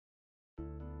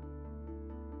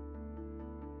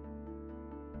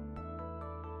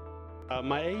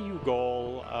My AU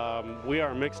goal, we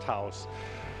are a mixed house,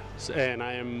 and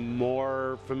I am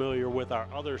more familiar with our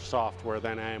other software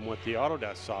than I am with the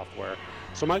Autodesk software.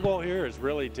 So my goal here is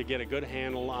really to get a good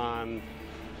handle on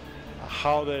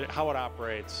how it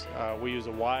operates. We use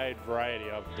a wide variety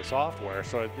of the software,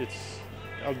 so it's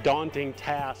a daunting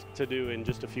task to do in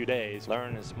just a few days.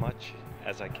 Learn as much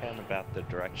as I can about the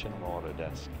direction of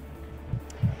Autodesk.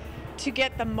 To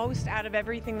get the most out of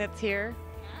everything that's here.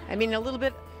 I mean, a little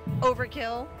bit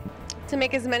overkill. To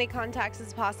make as many contacts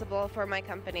as possible for my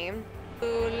company. To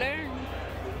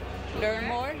learn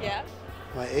more, yeah.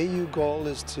 My AU goal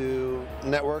is to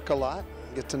network a lot,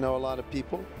 get to know a lot of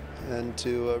people, and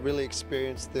to really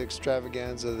experience the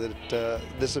extravaganza that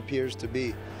this appears to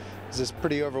be. It's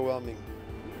pretty overwhelming.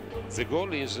 The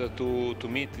goal is to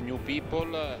meet new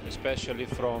people, especially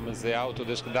from the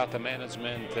Autodesk data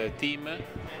management team,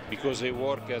 because they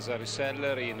work as a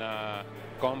reseller in a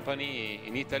company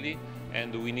in Italy,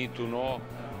 and we need to know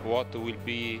what will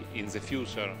be in the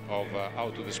future of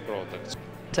Autodesk products.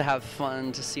 To have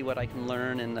fun, to see what I can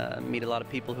learn, and meet a lot of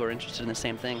people who are interested in the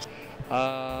same things.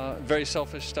 Very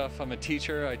selfish stuff. I'm a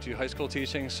teacher. I do high school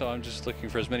teaching, so I'm just looking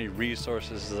for as many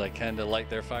resources as I can to light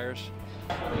their fires.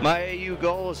 My AU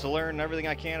goal is to learn everything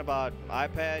I can about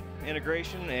iPad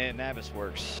integration and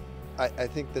Navisworks. I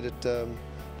think that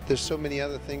there's so many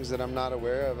other things that I'm not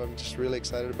aware of. I'm just really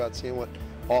excited about seeing what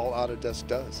all Autodesk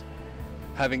does.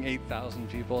 Having 8,000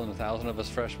 people and 1,000 of us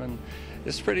freshmen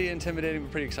is pretty intimidating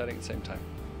but pretty exciting at the same time.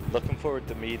 Looking forward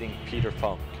to meeting Peter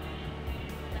Funk.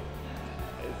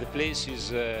 The place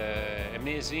is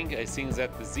amazing. I think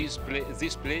that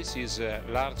this place is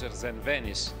larger than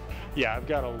Venice. Yeah, I've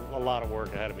got a lot of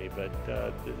work ahead of me, but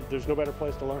there's no better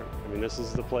place to learn. I mean, this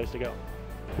is the place to go.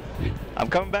 I'm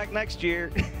coming back next year.